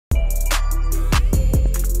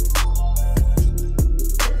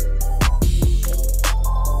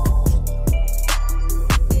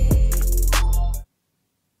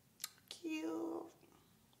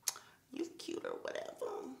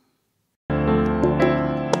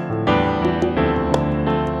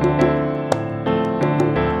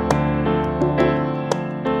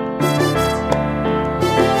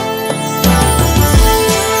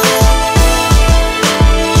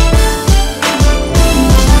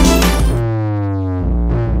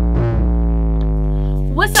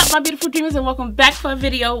my beautiful dreamers, and welcome back for a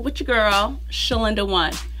video with your girl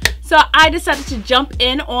Shlinda1. So I decided to jump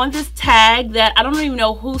in on this tag that I don't even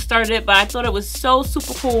know who started it, but I thought it was so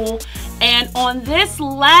super cool. And on this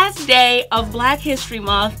last day of Black History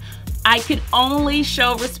Month, I could only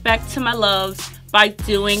show respect to my loves by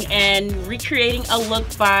doing and recreating a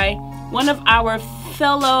look by one of our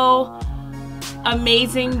fellow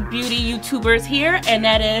amazing beauty YouTubers here, and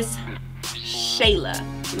that is Shayla.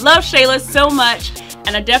 Love Shayla so much,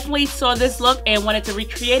 and I definitely saw this look and wanted to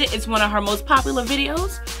recreate it. It's one of her most popular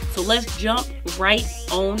videos, so let's jump right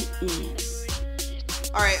on in.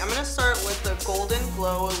 Alright, I'm going to start with the Golden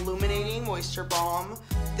Glow Illuminating Moisture Balm.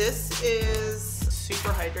 This is super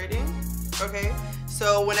hydrating, okay?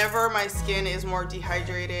 So whenever my skin is more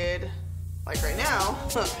dehydrated, like right now,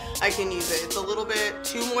 I can use it. It's a little bit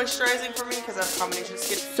too moisturizing for me because I have combination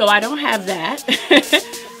skin. So I don't have that.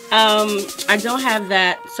 I don't have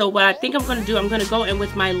that. So what I think I'm going to do, I'm going to go in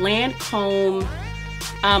with my Lancome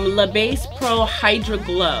La Base Pro Hydra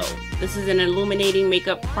Glow. This is an illuminating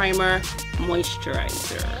makeup primer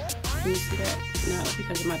moisturizer. Can you see that? No,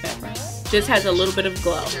 because of my background. Just has a little bit of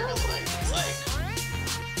glow.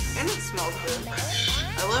 And it smells good.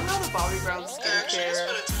 I love how the Bobbi Brown skincare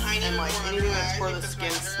and like anything that's for the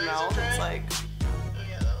skin smells. It's like,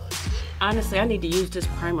 honestly, I need to use this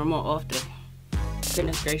primer more often.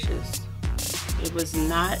 Goodness gracious. It was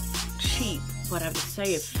not cheap, but I would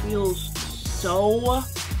say it feels so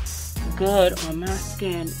good on my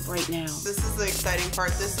skin right now. This is the exciting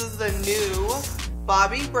part. This is the new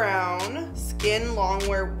Bobbi Brown Skin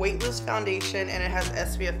Longwear Weightless Foundation, and it has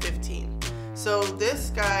SPF 15. So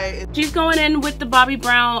this guy, she's going in with the Bobbi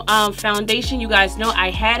Brown foundation. You guys know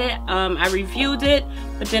I had it. I reviewed it,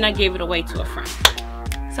 but then I gave it away to a friend.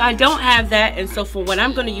 So I don't have that, and so for what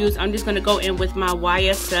I'm going to use, I'm just going to go in with my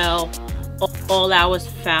YSL All Hours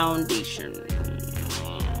foundation.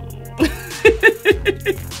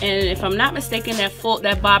 And if I'm not mistaken, that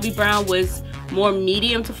Bobbi Brown was more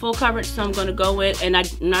medium to full coverage, so I'm going to go in, and I'm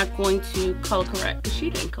not going to color correct because she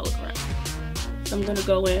didn't color correct. So I'm going to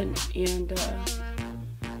go in and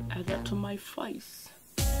add that to my face.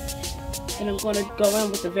 And I'm going to go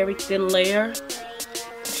in with a very thin layer.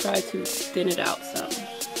 Try to thin it out some.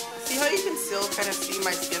 See how you can still kind of see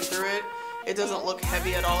my skin through it? It doesn't look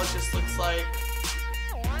heavy at all. It just looks like,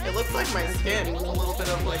 it looks like my skin with a little bit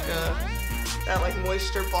of like that like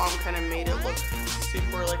moisture balm kind of made it look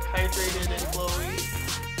super like hydrated and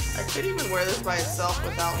glowy. I could even wear this by itself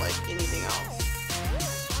without like anything else.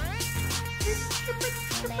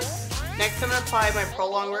 Next, I'm going to apply my Pro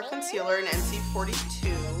Longwear Concealer in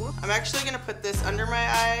NC42. I'm actually going to put this under my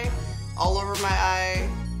eye, all over my eye,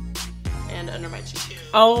 and under my cheek.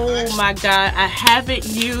 Oh my god, I haven't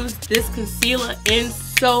used this concealer in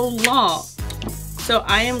so long. So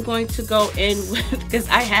I am going to go in with, because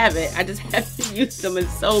I have it, I just haven't used them in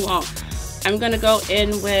so long. I'm going to go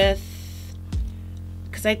in with,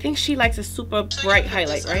 because I think she likes a super bright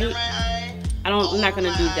highlight, right? I'm not going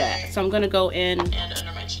to do that. So I'm going to go in.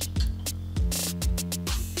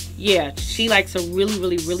 Yeah, she likes a really,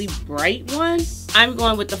 really, really bright one. I'm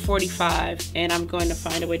going with the 45, and I'm going to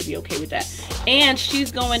find a way to be okay with that. And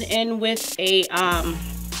she's going in with a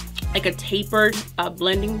like a tapered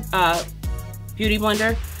blending beauty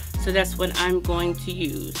blender. So that's what I'm going to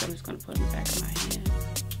use. I'm just going to put it in the back of my hand.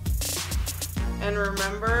 And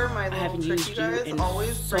remember, my little trick, you guys,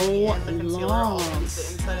 always bring in the concealer all into the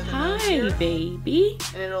inside of the nose here. Hi, baby.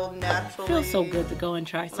 And it'll naturally... Feels so good to go and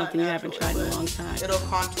try something you haven't tried in a long time. It'll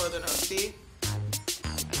contour the nose, see? I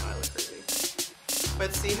know I look crazy.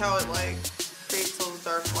 But see how it like creates those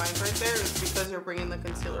dark lines right there? It's because you're bringing the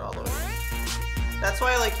concealer all the way in. That's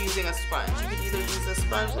why I like using a sponge. You could either use a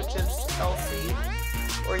sponge, which is healthy,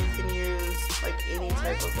 or you can use like any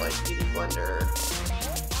type of like beauty blender.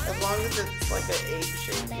 As long as it's like an egg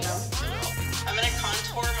shape, you know? I'm gonna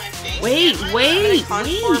contour my face. Wait.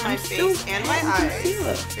 And my face and my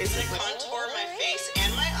eyes. Basically. Contour my face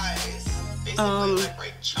and my eyes.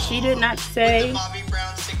 Basically, she did not say. With the Bobbi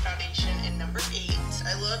Brown Stick Foundation in number 8.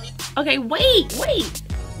 I love you. Okay, wait.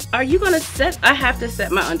 Are you gonna set? I have to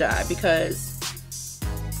set my under eye because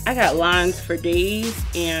I got lines for days,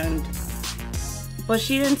 but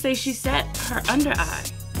she didn't say she set her under eye.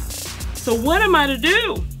 So what am I to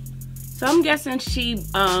do? So I'm guessing she,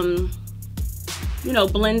 you know,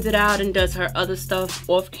 blends it out and does her other stuff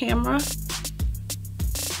off camera.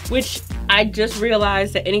 Which I just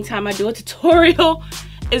realized that anytime I do a tutorial,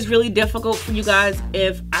 it's really difficult for you guys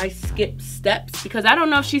if I skip steps. Because I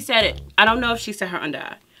don't know if she said it. I don't know if she set her under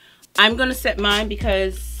eye. I'm going to set mine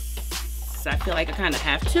because I feel like I kind of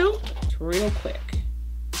have to. It's real quick.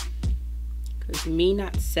 Because me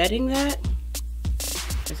not setting that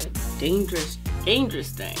is a dangerous, dangerous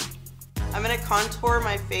thing. I'm gonna contour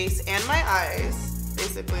my face and my eyes,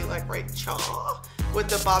 basically like right jaw, with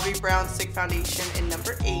the Bobbi Brown Stick Foundation in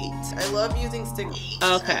number 8. I love using stick.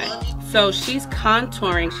 Okay, so she's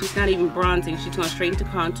contouring. She's not even bronzing. She's going straight into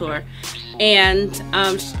contour. And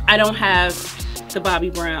I don't have the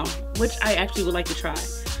Bobbi Brown, which I actually would like to try.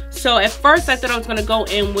 So at first I thought I was going to go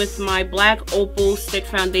in with my Black Opal Stick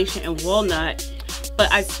Foundation and Walnut,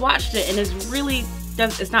 but I swatched it and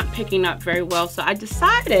it's not picking up very well. So I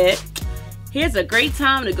decided here's a great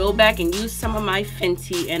time to go back and use some of my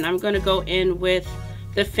Fenty, and I'm going to go in with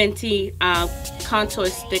the Fenty Contour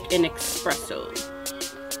Stick in Espresso.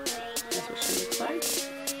 That's what she looks like.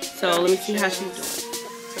 So let me see how she's doing.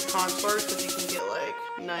 To contour so you can get like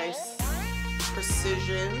nice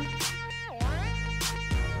precision.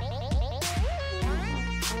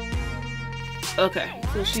 Okay,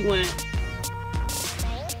 so she went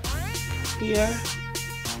here.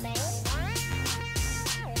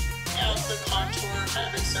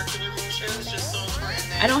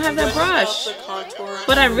 I don't have that brush,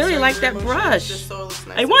 but I really like that brush.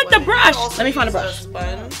 I want the brush. Let me find a brush.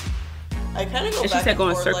 I kind of go and she said go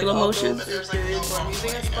in circular motions. I'm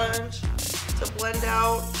using a sponge to blend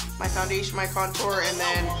out my foundation, my contour, and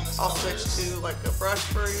then I'll switch to like a brush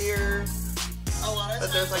for a year.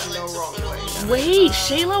 But there's like no wrong way. Wait,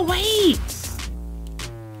 Shayla, wait.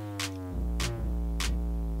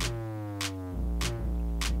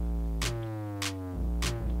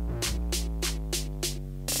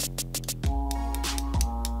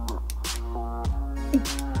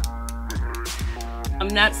 I'm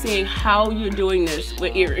not seeing how you're doing this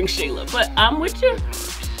with earrings, Shayla, but I'm with you.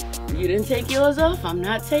 You didn't take yours off. I'm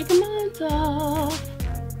not taking mine off.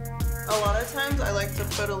 A lot of times I like to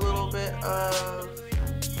put a little bit of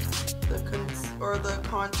the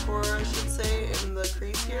contour, I should say, in the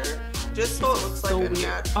crease here, just so it looks like a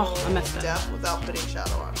natural depth without putting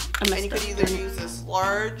shadow on. And you could either use this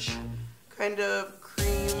large kind of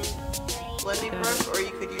cream blending brush, or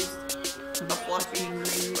you could use a fluffy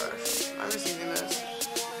cream brush. I'm just using this.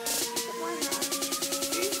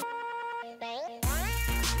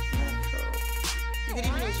 You could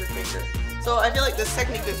even use your finger. So I feel like this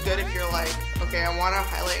technique is good if you're like, okay, I want to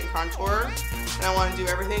highlight and contour, and I want to do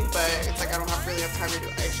everything, but it's like I don't really have time to do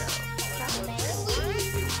eyeshadow.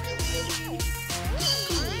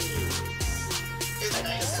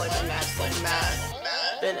 It's like a matte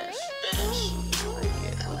finish.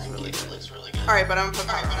 Alright, but I'm gonna put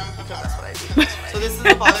powder on because that's what I do. So this is the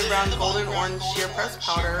Bobbi Brown Golden Orange Sheer Press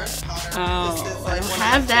Powder. Oh, this is like I don't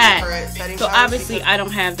have that. So obviously I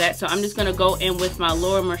don't have that. So I'm just gonna go in with my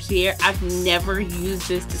Laura Mercier. I've never used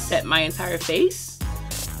this to set my entire face.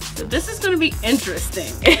 So this is gonna be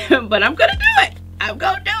interesting. But I'm gonna do it. I'm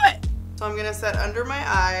gonna do it. So I'm gonna set under my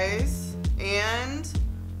eyes and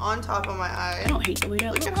on top of my eye. I don't hate the way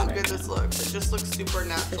that looks. Look at how good this looks. It just looks super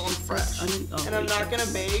natural and fresh. And I'm not gonna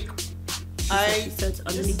bake. I sets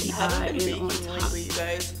underneath the eye haven't been and baking on top. lately, you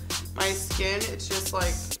guys. My skin, it's just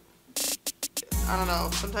like, I don't know.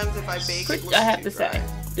 Sometimes if I bake, it looks I have too to dry. say,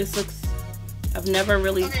 this looks. I've never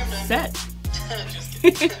really set.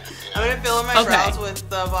 I'm gonna fill in my brows with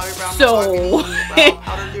the Bobbi Brown So Brow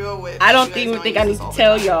Powder Duo, which I don't even think I need to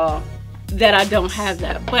tell y'all that I don't have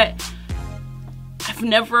that, but I've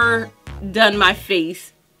never done my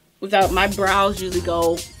face without my brows usually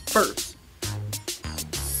go first.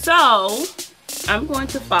 So I'm going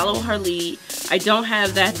to follow her lead. I don't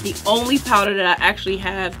have that. The only powder that I actually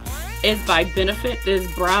have is by Benefit,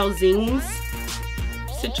 this Brow Zings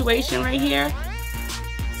situation right here.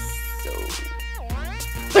 So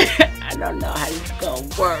I don't know how this is gonna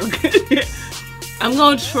work. I'm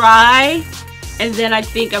gonna try, and then I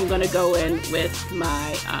think I'm gonna go in with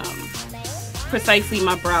my precisely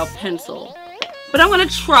my brow pencil. But I'm gonna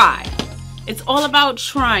try. It's all about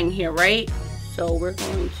trying here, right? So we're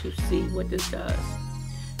going to see what this does.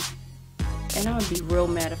 And I'm gonna be real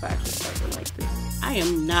mad if I actually start it like this. I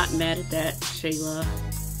am not mad at that, Shayla,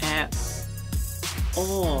 at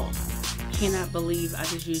all. Cannot believe I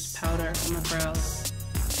just used powder on my brows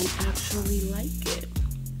and actually like it.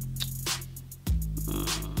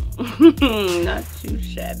 Not too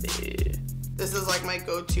shabby. This is like my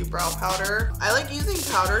go-to brow powder. I like using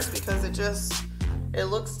powders because it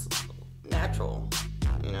looks natural,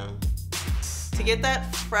 you know? To get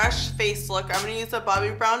that fresh face look, I'm gonna use the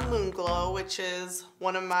Bobbi Brown Moon Glow, which is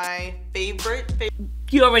one of my favorite.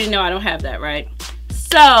 You already know I don't have that, right?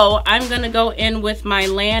 So I'm gonna go in with my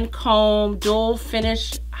Lancome Dual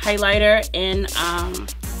Finish Highlighter in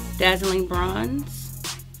Dazzling Bronze.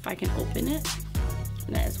 If I can open it.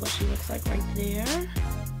 And that is what she looks like right there.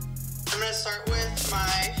 I'm gonna start with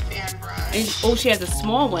my fan brush. And, oh, she has a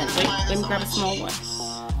small one. Wait, let me grab a small one.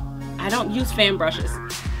 I don't use fan brushes.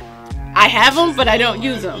 I have them, but I don't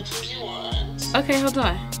use them. Okay, hold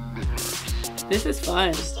on. This is fun.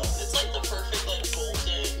 It's like the perfect like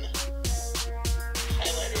golden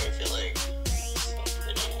highlighter, I feel like.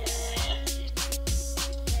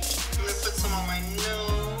 I'm gonna put some on my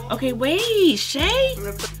nose. Okay, wait, Shay.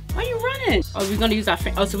 Why are you running? Oh, we're gonna use our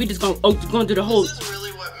fan. Oh, so we just gonna do the whole. This is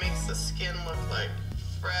really what makes the skin look like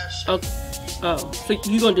fresh. Okay. Oh, so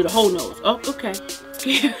you're gonna do the whole nose. Oh, okay.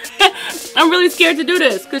 I'm really scared to do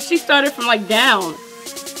this because she started from like down.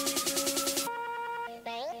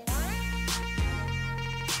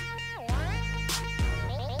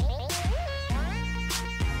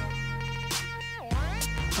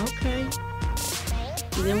 Okay.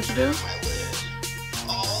 And then what you do? My lid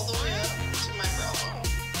all the way up to my brow bone.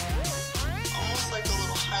 Almost like a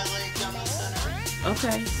little highlight down the center.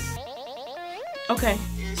 Okay. Okay.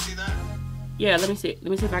 You guys see that? Yeah, let me see. Let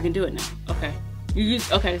me see if I can do it now. Okay. You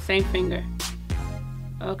use, okay, the same finger.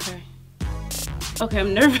 Okay. Okay,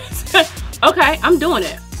 I'm nervous. Okay, I'm doing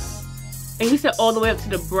it. And you said all the way up to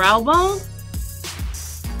the brow bone?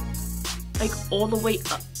 Like all the way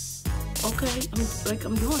up. Okay,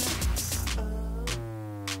 I'm doing it.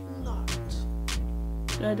 Not.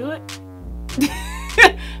 Did I do it?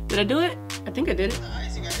 Did I do it? I think I did it.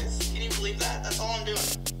 Nice, you guys. Can you believe that? That's all I'm doing.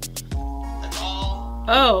 That's all.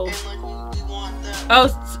 Oh. And like we want that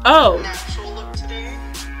Oh. natural look today.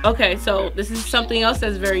 Okay, so this is something else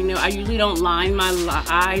that's very new. I usually don't line my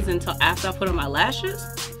eyes until after I put on my lashes.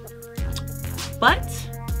 But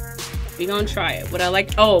we're gonna try it. What I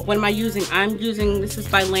like, oh, what am I using? I'm using, this is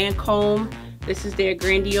by Lancome. This is their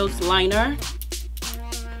Grandiose liner.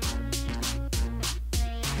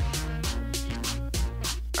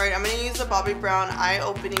 Alright, I'm gonna use the Bobbi Brown Eye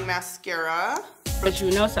Opening Mascara. As you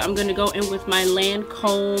know, so I'm gonna go in with my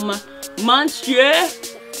Lancome Monsieur.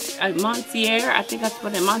 Mercier, I think that's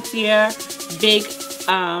what it is. Mercier big,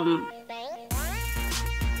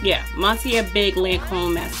 yeah, Mercier big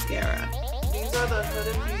Lancome mascara. These are the Hood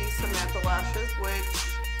and Beauty Samantha lashes, which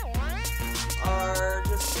are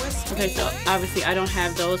just wispy. Okay, so obviously I don't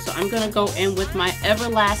have those, so I'm gonna go in with my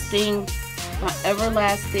everlasting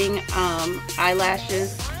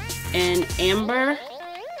eyelashes in amber,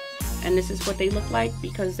 and this is what they look like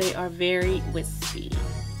because they are very wispy.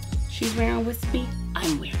 She's wearing wispy,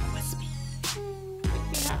 I'm wearing wispy.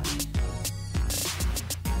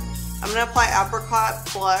 I'm gonna apply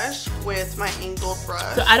apricot blush with my angled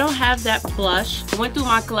brush. So I don't have that blush. I went through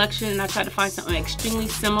my collection and I tried to find something extremely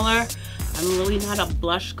similar. I'm really not a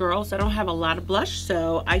blush girl, so I don't have a lot of blush.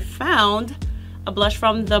 So I found a blush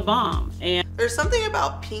from The Balm. And there's something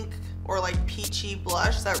about pink or like peachy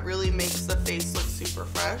blush that really makes the face look super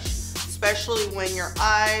fresh, especially when your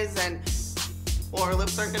eyes and or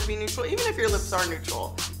lips aren't gonna be neutral. Even if your lips are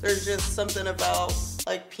neutral, there's just something about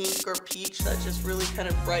like pink or peach that just really kind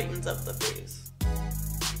of brightens up the face.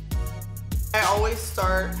 I always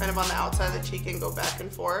start kind of on the outside of the cheek and go back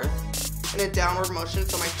and forth in a downward motion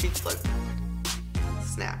so my cheeks look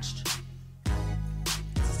snatched.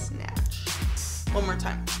 Snatched. One more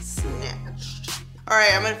time. Snatched.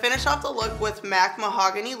 Alright, I'm gonna finish off the look with MAC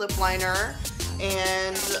Mahogany Lip Liner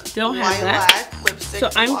and don't have lilac lipstick. So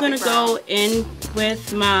I'm gonna go in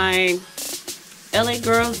with my LA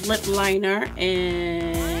Girls lip liner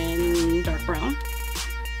in dark brown.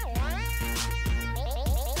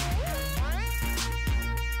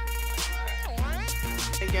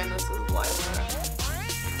 Again, this is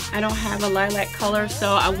lilac. I don't have a lilac color, so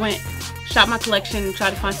I shop my collection and tried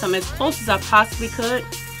to find something as close as I possibly could.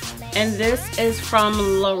 And this is from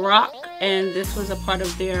La Rock, and this was a part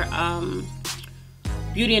of their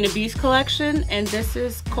Beauty and the Beast collection, and this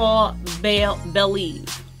is called Believe.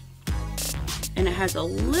 And it has a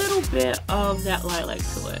little bit of that lilac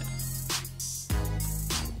to it.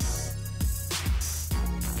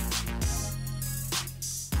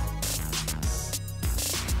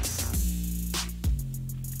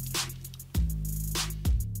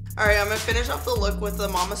 Alright, I'm gonna finish off the look with the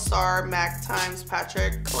Mama Star MAC Times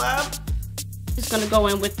Patrick collab. Just gonna go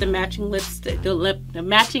in with the matching lipstick,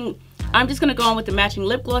 I'm just gonna go on with the matching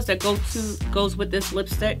lip gloss that goes with this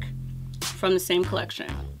lipstick from the same collection.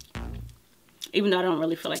 Even though I don't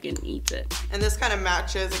really feel like it needs it. And this kind of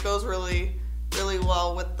matches. It goes really, really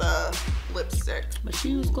well with the lipstick. But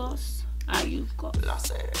she used gloss. I use gloss.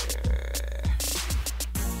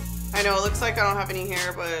 I know it looks like I don't have any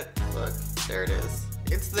hair, but look, there it is.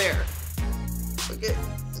 It's there. Look at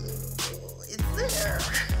it's there.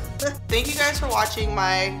 Thank you guys for watching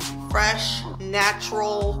my fresh,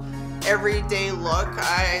 natural, everyday look.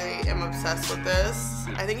 I am obsessed with this.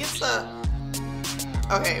 I think it's a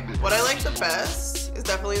Okay, what I like the best is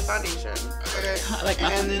definitely the foundation. Okay. I like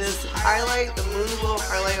my and foundation. this highlight, the moon glow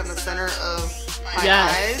highlight on the center of my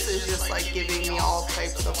eyes is just like giving me all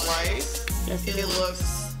types of life. Yes, it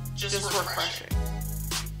looks just refreshing.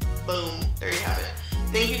 Boom, there you have it.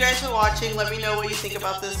 Thank you guys for watching. Let me know what you think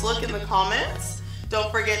about this look in the comments.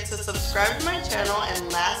 Don't forget to subscribe to my channel,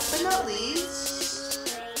 and last but not least,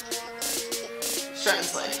 shred and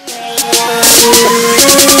slay.